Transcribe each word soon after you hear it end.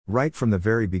Right from the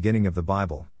very beginning of the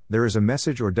Bible, there is a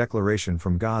message or declaration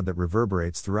from God that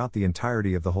reverberates throughout the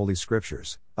entirety of the Holy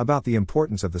Scriptures, about the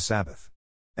importance of the Sabbath.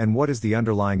 And what is the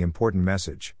underlying important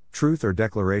message, truth or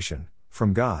declaration,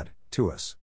 from God, to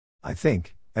us? I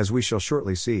think, as we shall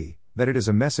shortly see, that it is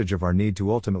a message of our need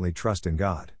to ultimately trust in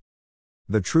God.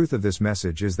 The truth of this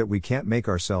message is that we can't make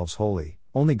ourselves holy,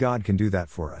 only God can do that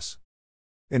for us.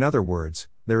 In other words,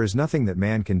 there is nothing that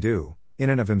man can do, in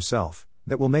and of himself,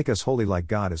 that will make us holy like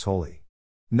God is holy.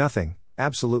 Nothing,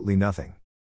 absolutely nothing.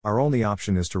 Our only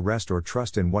option is to rest or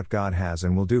trust in what God has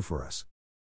and will do for us.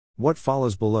 What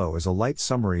follows below is a light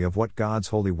summary of what God's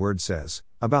holy word says,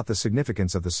 about the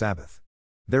significance of the Sabbath.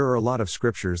 There are a lot of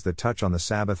scriptures that touch on the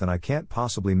Sabbath and I can't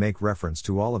possibly make reference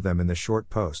to all of them in this short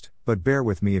post, but bear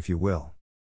with me if you will.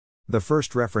 The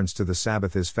first reference to the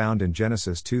Sabbath is found in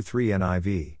Genesis 2:3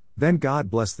 NIV, "Then God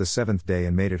blessed the seventh day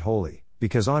and made it holy,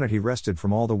 because on it he rested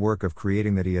from all the work of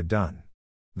creating that he had done."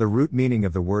 The root meaning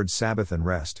of the words Sabbath and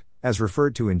rest, as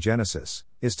referred to in Genesis,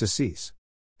 is to cease.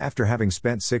 After having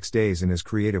spent 6 days in his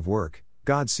creative work,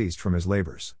 God ceased from his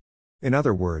labors. In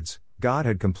other words, God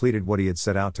had completed what he had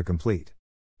set out to complete.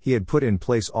 He had put in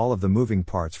place all of the moving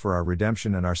parts for our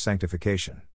redemption and our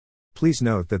sanctification. Please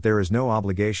note that there is no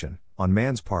obligation, on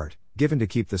man's part, given to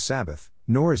keep the Sabbath,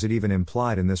 nor is it even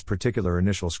implied in this particular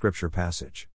initial scripture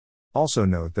passage. Also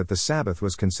note that the Sabbath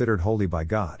was considered holy by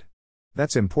God.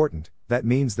 That's important. That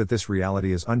means that this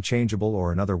reality is unchangeable,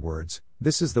 or in other words,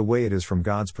 this is the way it is from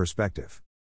God's perspective.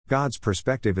 God's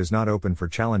perspective is not open for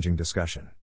challenging discussion.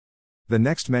 The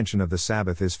next mention of the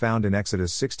Sabbath is found in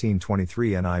Exodus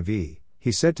 16:23 NIV.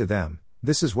 He said to them,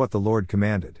 "This is what the Lord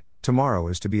commanded, tomorrow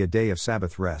is to be a day of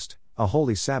Sabbath rest, a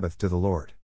holy Sabbath to the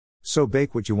Lord. So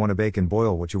bake what you want to bake and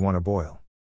boil what you want to boil.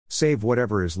 Save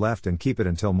whatever is left and keep it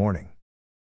until morning."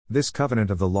 This covenant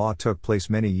of the law took place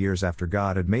many years after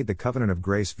God had made the covenant of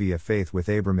grace via faith with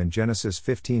Abram in Genesis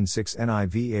 15:6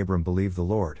 NIV. Abram believed the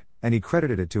Lord, and he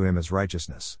credited it to him as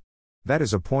righteousness. That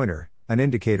is a pointer, an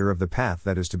indicator of the path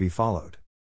that is to be followed.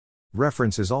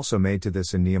 Reference is also made to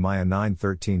this in Nehemiah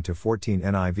 9:13-14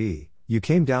 NIV. "You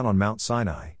came down on Mount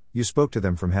Sinai, you spoke to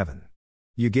them from heaven.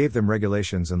 You gave them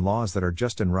regulations and laws that are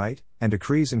just and right, and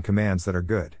decrees and commands that are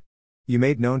good. You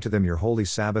made known to them your holy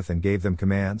Sabbath and gave them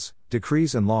commands,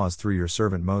 decrees and laws through your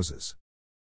servant Moses."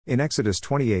 In Exodus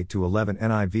 28:11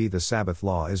 NIV, the Sabbath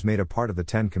law is made a part of the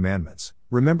 10 Commandments.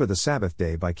 "Remember the Sabbath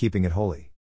day by keeping it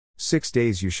holy. 6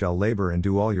 days you shall labor and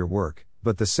do all your work,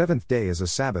 but the seventh day is a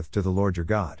Sabbath to the Lord your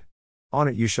God. On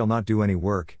it you shall not do any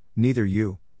work, neither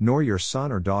you, nor your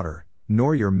son or daughter,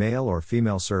 nor your male or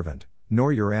female servant,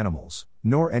 nor your animals,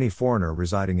 nor any foreigner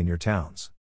residing in your towns.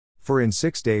 For in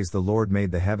 6 days the Lord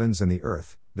made the heavens and the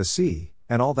earth, the sea,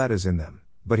 and all that is in them,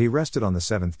 but he rested on the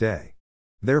seventh day.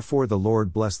 Therefore the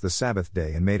Lord blessed the Sabbath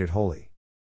day and made it holy."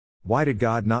 Why did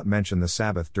God not mention the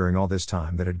Sabbath during all this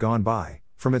time that had gone by,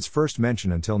 from its first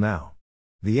mention until now?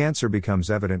 The answer becomes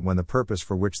evident when the purpose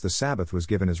for which the Sabbath was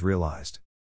given is realized.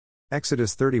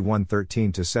 Exodus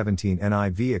 31:13-17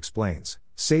 NIV explains,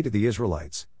 "Say to the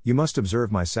Israelites, you must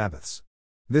observe my Sabbaths.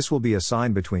 This will be a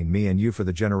sign between me and you for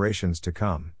the generations to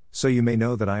come, so you may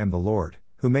know that I am the Lord,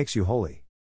 who makes you holy.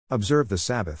 Observe the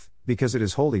Sabbath, because it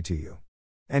is holy to you.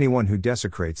 Anyone who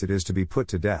desecrates it is to be put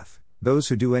to death. Those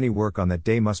who do any work on that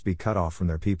day must be cut off from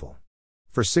their people.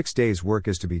 For 6 days work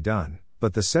is to be done,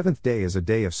 but the seventh day is a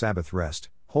day of Sabbath rest,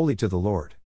 holy to the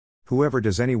Lord. Whoever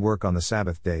does any work on the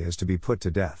Sabbath day is to be put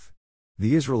to death."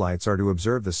 The Israelites are to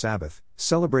observe the Sabbath,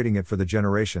 celebrating it for the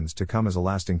generations to come as a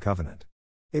lasting covenant.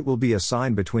 "It will be a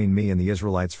sign between me and the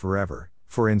Israelites forever,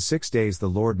 for in 6 days the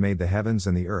Lord made the heavens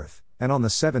and the earth, and on the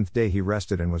seventh day he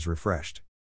rested and was refreshed."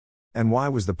 And why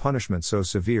was the punishment so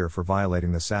severe for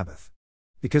violating the Sabbath?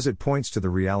 Because it points to the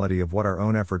reality of what our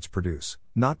own efforts produce,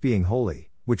 not being holy,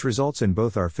 which results in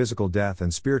both our physical death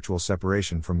and spiritual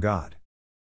separation from God.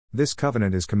 This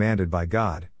covenant is commanded by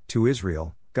God, to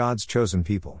Israel, God's chosen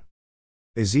people.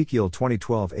 Ezekiel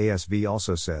 20:12 ASV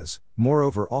also says,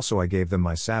 "Moreover also I gave them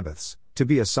my Sabbaths, to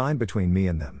be a sign between me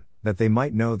and them, that they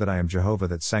might know that I am Jehovah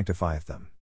that sanctifieth them."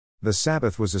 The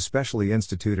Sabbath was especially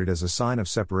instituted as a sign of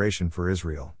separation for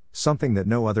Israel, something that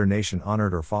no other nation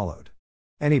honored or followed.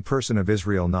 Any person of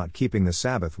Israel not keeping the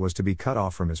Sabbath was to be cut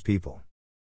off from his people.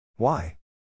 Why?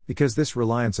 Because this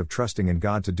reliance of trusting in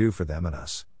God to do for them and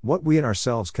us what we in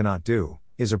ourselves cannot do,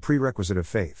 is a prerequisite of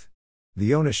faith.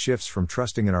 The onus shifts from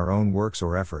trusting in our own works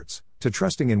or efforts, to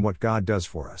trusting in what God does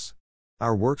for us.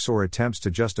 Our works or attempts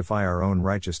to justify our own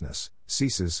righteousness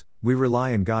ceases. We rely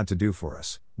in God to do for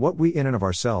us what we in and of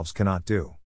ourselves cannot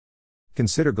do.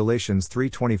 Consider Galatians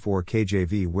 3:24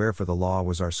 KJV, "Wherefore the law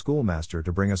was our schoolmaster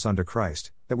to bring us unto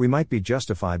Christ, that we might be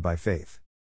justified by faith."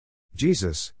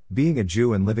 Jesus, being a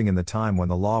Jew and living in the time when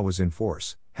the law was in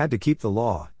force, had to keep the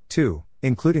law, too,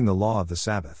 including the law of the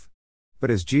Sabbath. But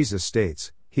as Jesus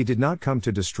states, he did not come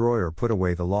to destroy or put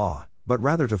away the law, but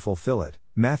rather to fulfill it.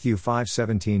 Matthew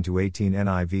 5:17-18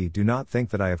 NIV. Do not think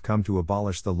that I have come to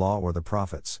abolish the law or the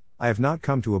prophets. I have not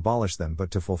come to abolish them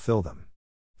but to fulfill them.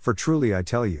 For truly I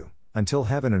tell you, until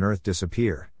heaven and earth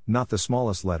disappear, not the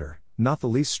smallest letter, not the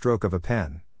least stroke of a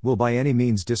pen, will by any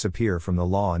means disappear from the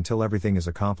law until everything is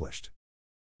accomplished.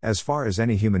 As far as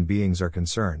any human beings are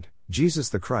concerned, Jesus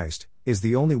the Christ is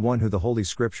the only one who the Holy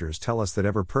Scriptures tell us that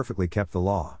ever perfectly kept the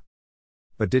law.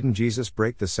 But didn't Jesus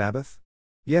break the Sabbath?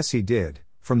 Yes, he did,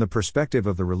 from the perspective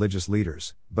of the religious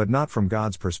leaders, but not from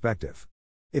God's perspective.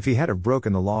 If he had have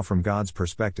broken the law from God's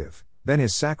perspective, then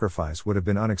his sacrifice would have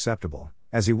been unacceptable,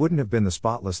 as he wouldn't have been the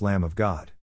spotless Lamb of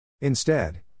God.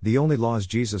 Instead, the only laws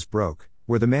Jesus broke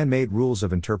were the man-made rules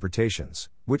of interpretations,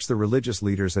 which the religious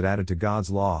leaders had added to God's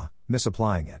law,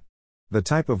 misapplying it. The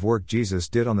type of work Jesus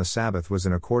did on the Sabbath was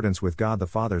in accordance with God the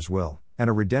Father's will, and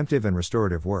a redemptive and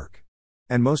restorative work.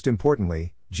 And most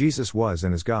importantly, Jesus was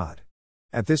and is God.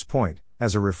 At this point,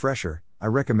 as a refresher, I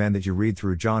recommend that you read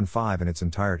through John 5 in its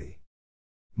entirety.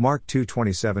 Mark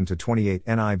 2:27-28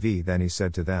 NIV. Then he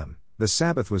said to them, the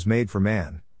Sabbath was made for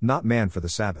man, not man for the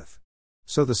Sabbath.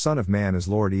 So the Son of Man is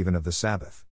Lord even of the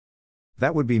Sabbath.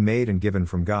 That would be made and given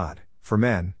from God, for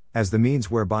men, as the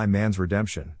means whereby man's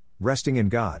redemption, resting in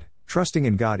God, trusting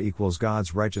in God equals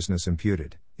God's righteousness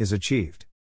imputed, is achieved.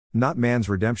 Not man's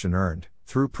redemption earned,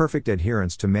 through perfect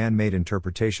adherence to man-made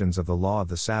interpretations of the law of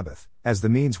the Sabbath, as the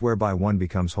means whereby one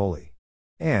becomes holy.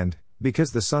 And,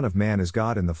 because the Son of Man is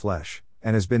God in the flesh,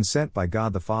 and has been sent by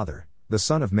God the Father, the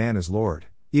Son of Man is Lord,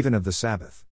 even of the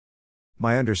Sabbath.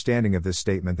 My understanding of this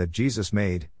statement that Jesus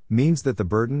made, means that the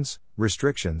burdens,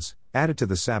 restrictions, added to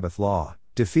the Sabbath law,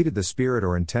 defeated the spirit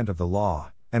or intent of the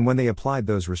law, and when they applied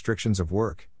those restrictions of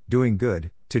work, doing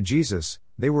good, to Jesus,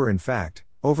 they were in fact,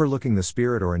 overlooking the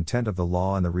spirit or intent of the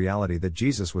law and the reality that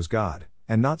Jesus was God,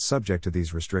 and not subject to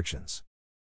these restrictions.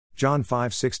 John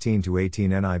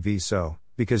 5:16-18 NIV. So,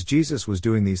 because Jesus was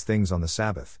doing these things on the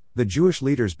Sabbath, the Jewish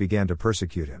leaders began to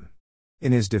persecute him.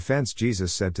 In his defense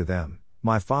Jesus said to them,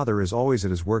 my Father is always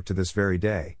at his work to this very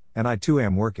day, and I too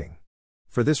am working.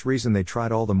 For this reason they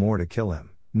tried all the more to kill him.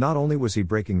 Not only was he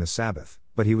breaking the Sabbath,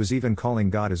 but he was even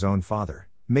calling God his own Father,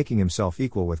 making himself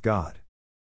equal with God.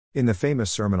 In the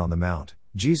famous Sermon on the Mount,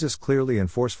 Jesus clearly and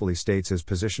forcefully states his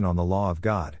position on the law of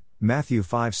God. Matthew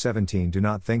 5:17. Do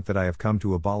not think that I have come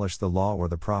to abolish the law or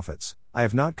the prophets. I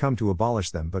have not come to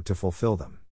abolish them but to fulfill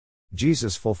them.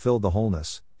 Jesus fulfilled the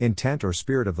wholeness, intent or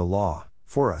spirit of the law,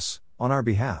 for us, on our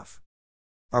behalf.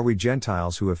 Are we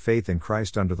Gentiles who have faith in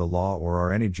Christ under the law, or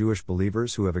are any Jewish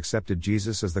believers who have accepted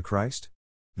Jesus as the Christ?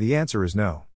 The answer is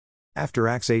no. After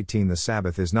Acts 18 the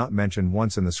Sabbath is not mentioned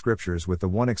once in the Scriptures with the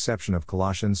one exception of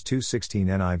Colossians 2:16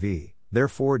 NIV.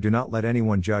 Therefore do not let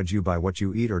anyone judge you by what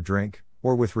you eat or drink,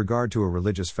 or with regard to a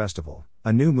religious festival,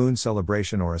 a new moon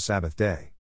celebration or a Sabbath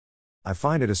day. I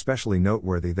find it especially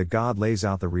noteworthy that God lays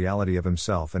out the reality of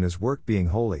himself and his work being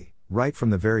holy, right from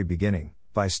the very beginning,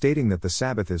 by stating that the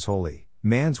Sabbath is holy,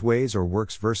 man's ways or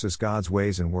works versus God's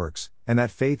ways and works, and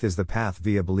that faith is the path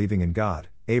via believing in God,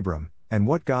 Abram, and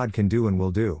what God can do and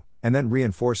will do, and then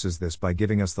reinforces this by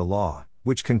giving us the law,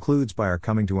 which concludes by our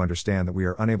coming to understand that we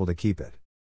are unable to keep it.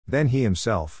 Then he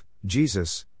himself,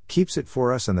 Jesus, keeps it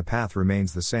for us and the path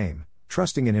remains the same,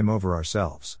 trusting in him over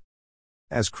ourselves.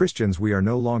 As Christians we are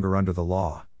no longer under the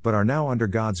law, but are now under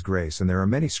God's grace, and there are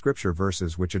many scripture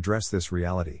verses which address this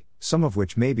reality, some of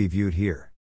which may be viewed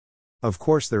here. Of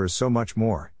course there is so much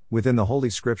more, within the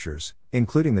Holy Scriptures,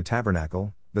 including the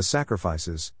tabernacle, the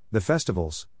sacrifices, the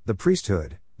festivals, the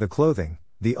priesthood, the clothing,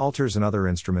 the altars and other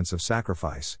instruments of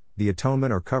sacrifice, the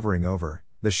atonement or covering over,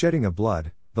 the shedding of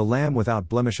blood, the lamb without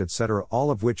blemish etc., all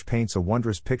of which paints a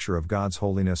wondrous picture of God's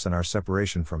holiness and our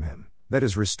separation from him, that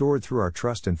is restored through our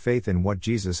trust and faith in what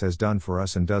Jesus has done for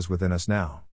us and does within us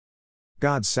now.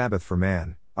 God's Sabbath for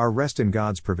man, our rest in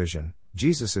God's provision,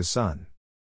 Jesus his Son.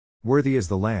 Worthy is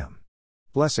the Lamb.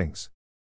 Blessings.